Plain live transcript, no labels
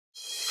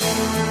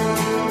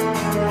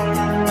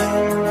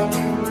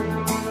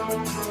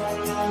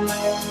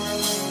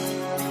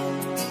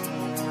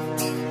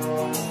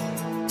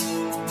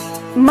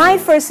My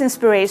first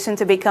inspiration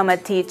to become a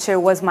teacher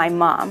was my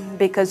mom,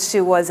 because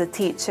she was a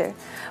teacher.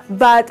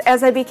 But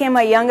as I became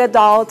a young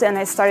adult and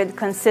I started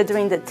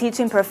considering the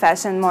teaching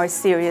profession more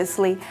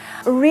seriously,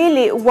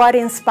 really what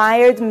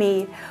inspired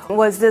me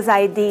was this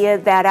idea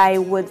that I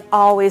would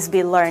always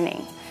be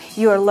learning.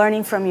 You're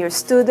learning from your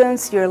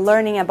students, you're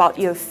learning about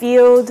your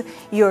field,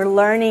 you're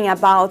learning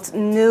about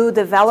new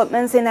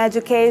developments in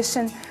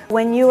education.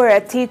 When you are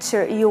a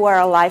teacher, you are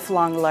a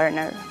lifelong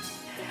learner.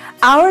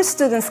 Our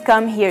students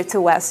come here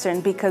to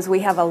Western because we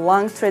have a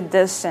long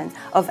tradition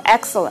of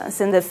excellence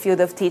in the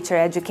field of teacher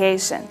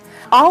education.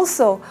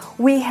 Also,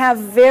 we have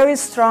very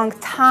strong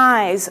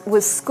ties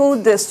with school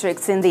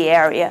districts in the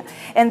area,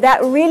 and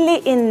that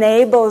really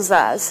enables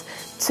us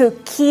to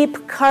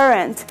keep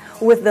current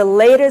with the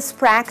latest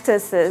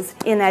practices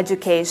in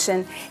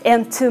education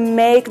and to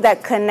make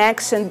that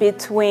connection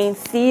between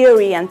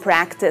theory and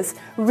practice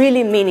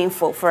really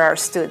meaningful for our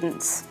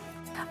students.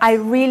 I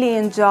really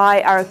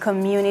enjoy our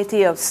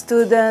community of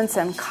students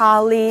and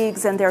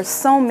colleagues, and there are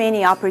so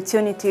many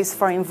opportunities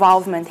for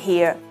involvement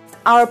here.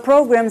 Our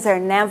programs are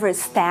never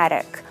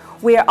static.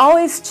 We are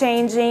always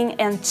changing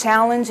and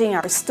challenging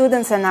our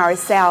students and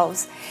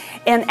ourselves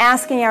and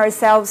asking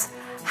ourselves,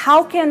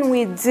 how can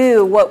we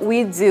do what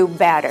we do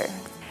better?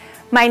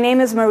 My name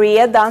is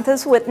Maria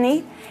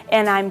Dantas-Whitney,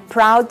 and I'm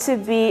proud to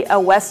be a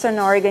Western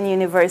Oregon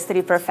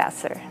University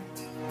professor.